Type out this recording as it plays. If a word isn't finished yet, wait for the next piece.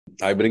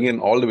I bring in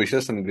all the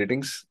wishes and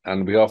greetings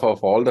on behalf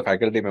of all the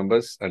faculty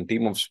members and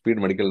team of Speed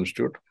Medical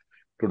Institute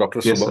to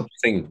Dr. Yes, Shubham sir.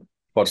 Singh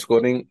for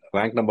scoring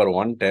rank number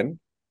 110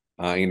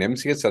 in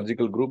MCH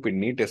Surgical Group in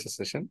NEET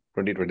session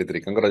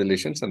 2023.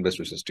 Congratulations and best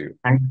wishes to you.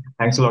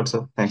 Thanks a lot,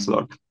 sir. Thanks a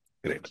lot.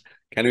 Great.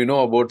 Can we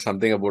know about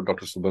something about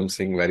Dr. Shubham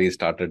Singh, where he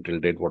started till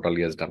date, what all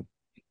he has done?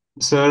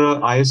 Sir,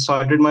 I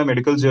started my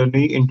medical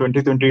journey in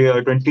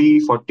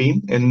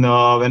 2014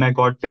 when I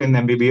got an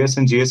MBBS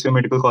in GSV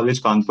Medical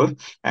College, Kanpur.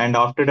 And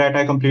after that,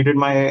 I completed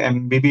my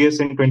MBBS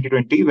in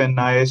 2020 when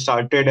I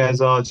started as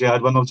a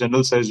JR1 of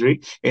General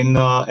Surgery in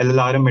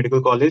LLRM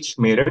Medical College,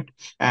 Meerut.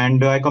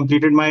 And I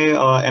completed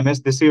my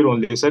MS this year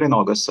only, sir, in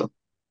August, sir.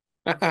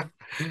 Back to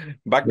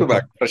Yes, sir.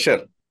 back,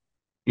 fresher.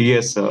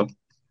 Yes, sir.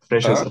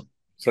 Fresher, Huh? sir.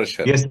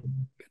 Fresher. Yes,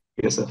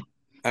 yes, sir.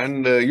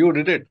 And you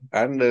did it.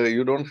 And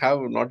you don't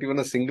have not even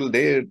a single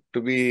day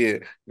to be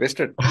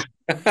wasted.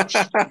 Yes,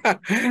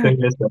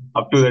 sir.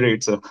 Up to the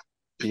rate, sir.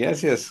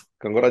 Yes, yes.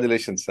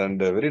 Congratulations. And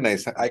very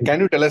nice. Can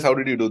you tell us how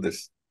did you do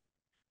this?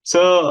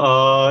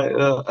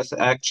 So,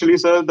 actually,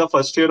 sir, the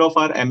first year of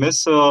our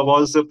MS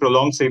was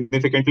prolonged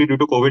significantly due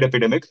to COVID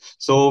epidemic.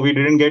 So we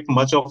didn't get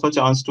much of a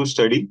chance to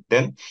study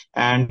then.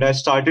 And I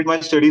started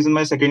my studies in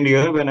my second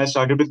year when I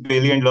started with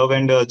Bailey and Love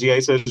and GI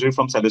surgery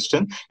from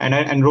Sebastian. And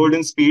I enrolled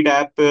in Speed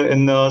app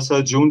in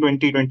sir, June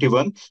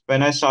 2021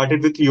 when I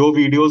started with your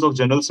videos of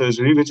general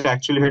surgery, which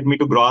actually helped me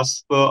to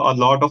grasp a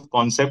lot of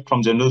concept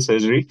from general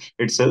surgery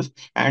itself.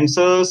 And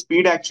so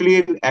Speed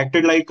actually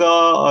acted like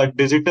a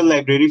digital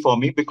library for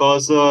me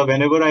because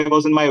whenever I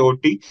was in my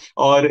OT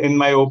or in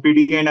my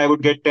OPD and I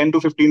would get 10 to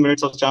 15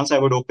 minutes of chance, I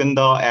would open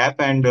the app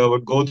and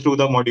would go through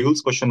the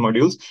modules, question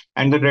modules,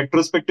 and the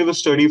retrospective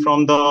study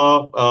from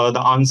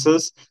the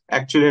answers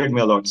actually helped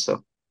me a lot, sir.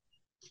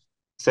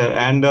 So,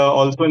 and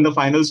also in the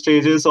final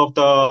stages of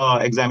the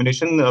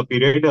examination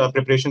period,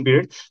 preparation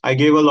period, I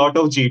gave a lot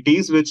of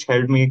GTs, which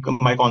helped me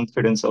my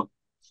confidence, sir.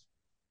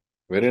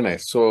 Very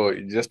nice. So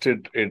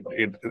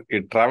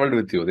it traveled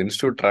with you. The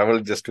institute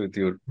traveled just with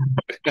you.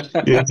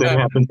 Yes, it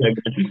happens like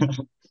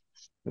that.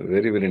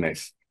 Very, very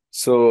nice.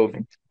 So,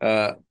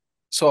 uh,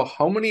 so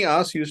how many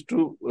hours you used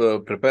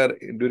to prepare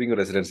during your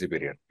residency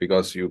period?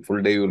 Because you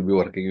full day you will be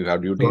working, you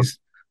have So, duties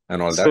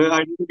and all that. so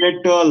I didn't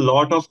get a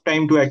lot of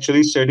time to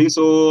actually study.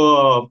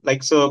 So,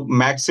 so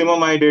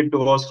maximum I did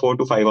was 4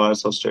 to 5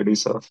 hours of study,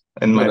 sir,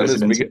 in No, my that is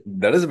residency. big.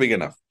 That is big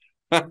enough.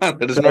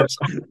 That is not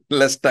Sir,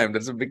 less time.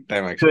 That's a big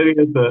time sir, actually.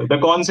 yes,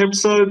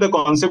 sir. The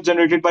concept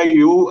generated by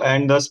you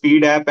and the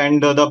Speed app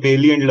and the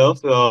Bailey and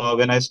Love,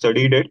 when I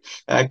studied it,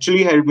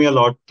 actually helped me a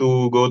lot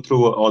to go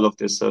through all of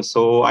this, sir.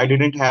 So I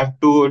didn't have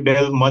to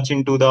delve much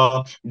into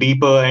the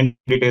deeper and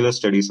detailed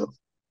study, sir.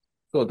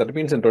 So that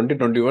means in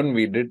 2021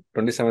 we did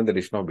 27th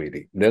edition of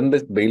Bailey. Then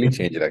the Bailey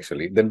changed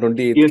actually. Then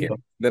 28th Yes, came. sir.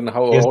 Then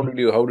Yes,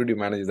 how did you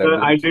manage that?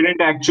 I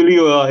didn't actually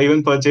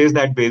even purchase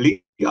that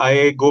Bailey.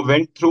 I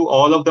went through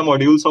all of the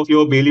modules of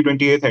your Bailey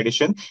 28th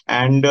edition,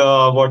 and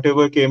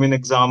whatever came in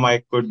exam,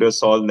 I could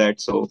solve that.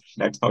 So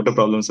that's not a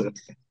problem, sir.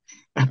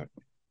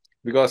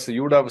 Because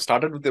you would have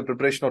started with the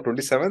preparation of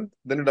 27th,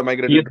 then you would have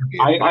migrated Yes, to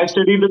 28th, I correct?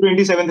 studied the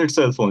 27th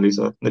itself only,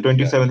 sir. The Yeah.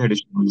 27th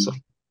edition only, sir.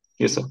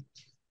 Yes, sir.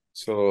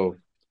 So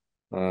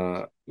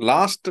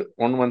last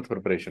 1 month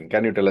preparation,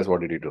 can you tell us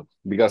what did you do?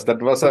 Because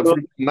that was a So, full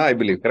time, I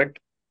believe, correct?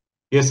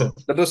 yes, sir.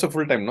 That was a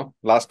full time, no?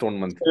 Last 1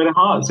 month.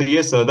 So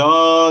yes, sir.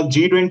 The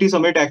G20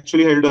 summit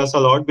actually helped us a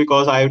lot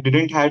because I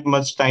didn't had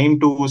much time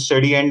to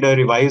study and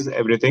revise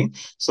everything.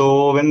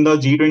 So when the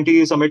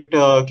G20 summit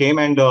came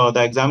and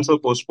the exams were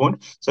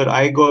postponed, so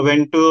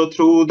went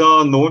through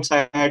the notes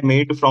I had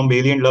made from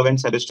Bailey and Love and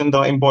Sebastian,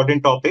 the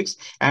important topics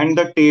and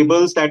the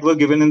tables that were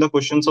given in the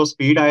questions of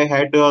speed. I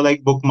had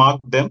like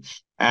bookmarked them.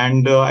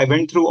 And I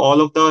went through all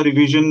of the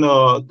revision,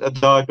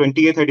 the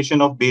 20th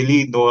edition of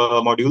Bailey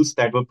modules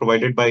that were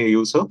provided by a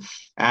user.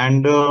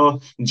 And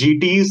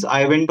GTs,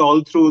 I went all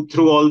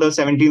through all the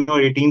 17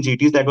 or 18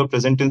 GTs that were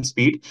present in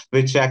Speed,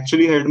 which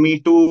actually helped me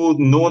to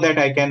know that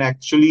I can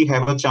actually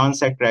have a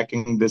chance at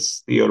cracking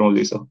this year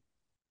only, sir.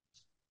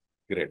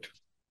 Great.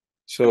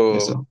 Yes, So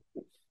sir.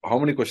 how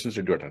many questions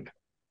did you attend?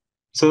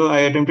 So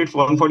I attempted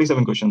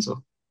 147 questions, sir.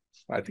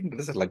 I think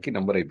that is a lucky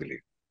number, I believe.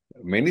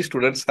 Many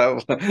students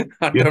have Yes,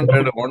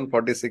 attempted sir.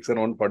 146 and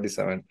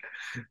 147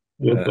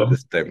 Yes, sir.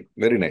 this time.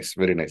 Very nice,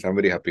 very nice. I'm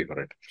very happy for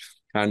it.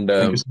 And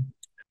Thank you,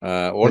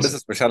 sir. what is Yes. the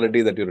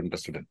specialty that you're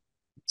interested in?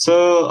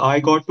 So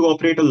I got to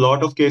operate a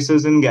lot of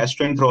cases in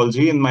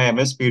gastroenterology in my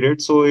MS period.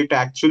 So it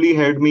actually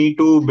helped me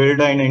to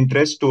build an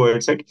interest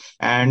towards it.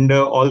 And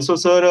also,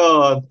 sir,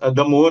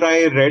 the more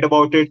I read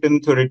about it in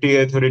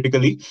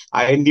theoretically,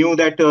 I knew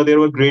that there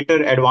were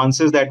greater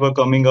advances that were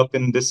coming up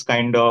in this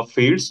kind of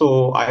field.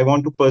 So I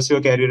want to pursue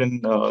a career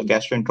in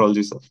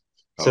gastroenterology, sir.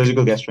 Okay.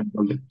 Surgical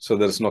gastroenterology. So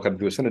there's no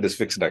confusion. It is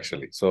fixed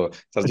actually. So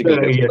surgical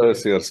Sir, yes, gastro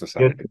is your yes,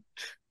 specialty.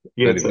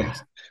 yes, Very sir.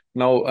 nice.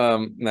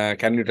 Now,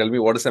 can you tell me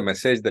what is the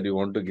message that you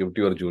want to give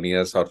to your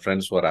juniors or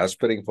friends who are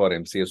aspiring for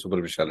MCA super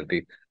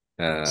specialty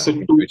So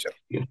in to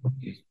future.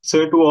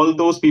 So to all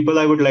those people,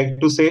 I would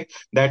like to say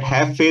that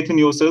have faith in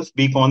yourself,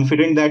 be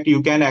confident that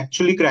you can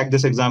actually crack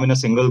this exam in a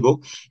single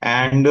go,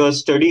 and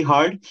study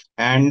hard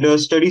and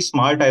study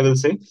smart, I will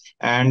say,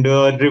 and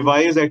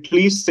revise at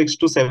least 6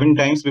 to 7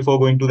 times before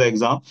going to the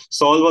exam.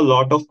 Solve a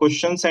lot of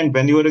questions, and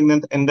when you are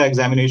in the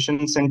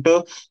examination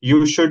center,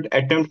 you should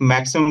attempt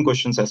maximum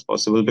questions as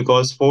possible,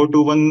 because 4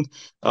 to 1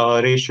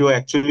 ratio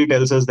actually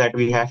tells us that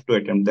we have to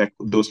attempt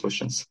those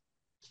questions.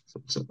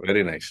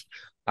 Very nice.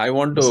 I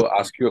want Yes, sir. to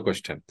ask you a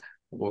question.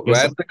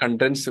 Yes, Where sir. the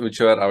contents which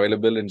are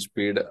available in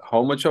speed,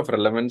 how much of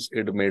relevance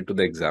it made to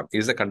the exam?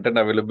 Is the content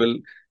available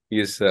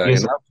is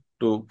Yes, sir. enough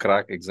to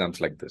crack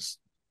exams like this?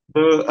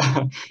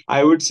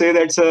 I would say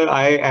that, sir,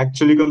 I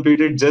actually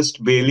completed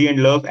just Bailey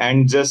and Love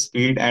and just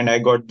Speed, and I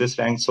got this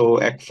rank. So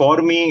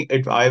for me,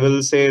 I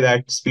will say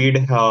that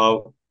Speed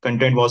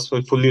content was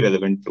fully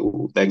relevant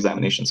to the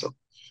examination. So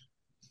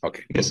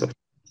Okay. yes, sir.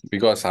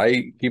 Because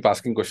I keep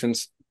asking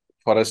questions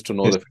for us to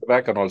know Yes, the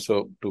feedback and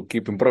also to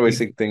keep yes,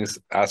 improvising things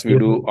as we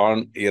yes, do sir.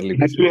 on yearly It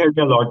basis. actually helped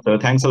me a lot, sir.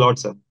 Thanks a lot,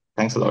 sir.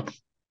 Thanks a lot.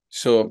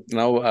 So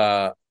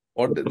now,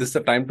 what this is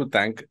the time to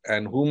thank,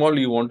 and whom all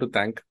you want to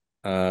thank,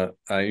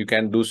 you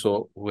can do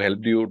so, who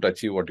helped you to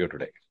achieve what you're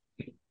today.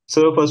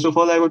 So first of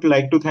all, I would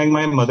like to thank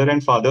my mother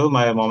and father,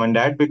 my mom and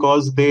dad,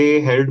 because they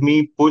helped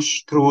me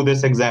push through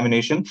this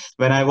examination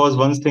when I was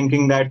once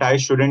thinking that I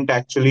shouldn't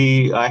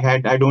actually,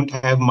 I don't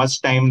have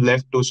much time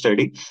left to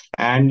study.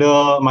 And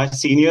my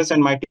seniors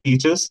and my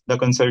teachers, the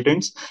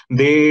consultants,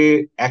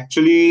 they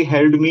actually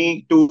helped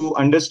me to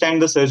understand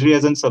the surgery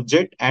as a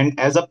subject and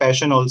as a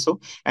passion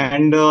also.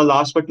 And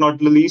last but not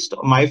the least,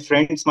 my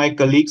friends, my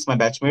colleagues, my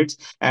batchmates,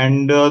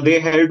 and they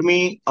helped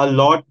me a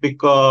lot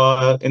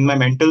because in my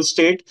mental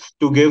state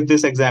to give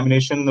this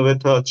examination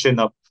with a chin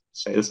up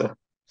style, sir.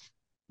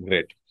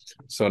 Great.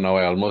 So now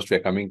we are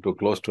coming to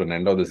close to an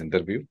end of this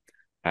interview.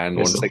 And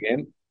Yes, once sir.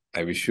 again,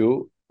 I wish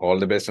you all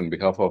the best on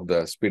behalf of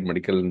the Speed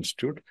Medical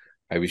Institute.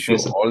 I wish you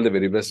Yes, sir. all the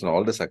very best and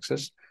all the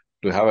success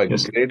to have a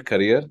Yes, sir. great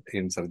career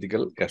in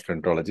surgical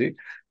gastroenterology.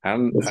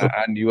 Yes, sir.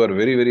 And you are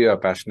very, very a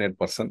passionate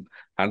person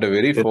and a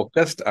very Yes.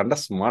 focused and a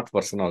smart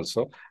person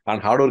also,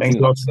 and Thanks hardworking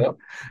a lot, sir. also.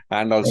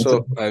 And Thanks, sir.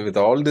 also with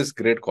all these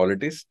great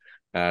qualities,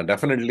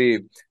 definitely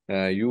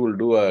you will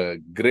do a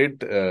great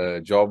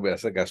job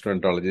as a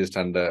gastroenterologist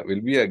and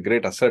will be a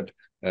great asset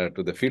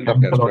to the field of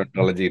Thanks a lot.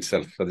 gastroenterology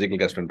itself, surgical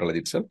gastroenterology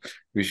itself.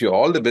 Wish you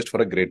all the best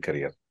for a great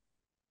career.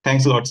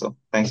 Thanks a lot, sir.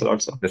 Thanks a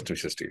lot, sir. Best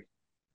wishes to you.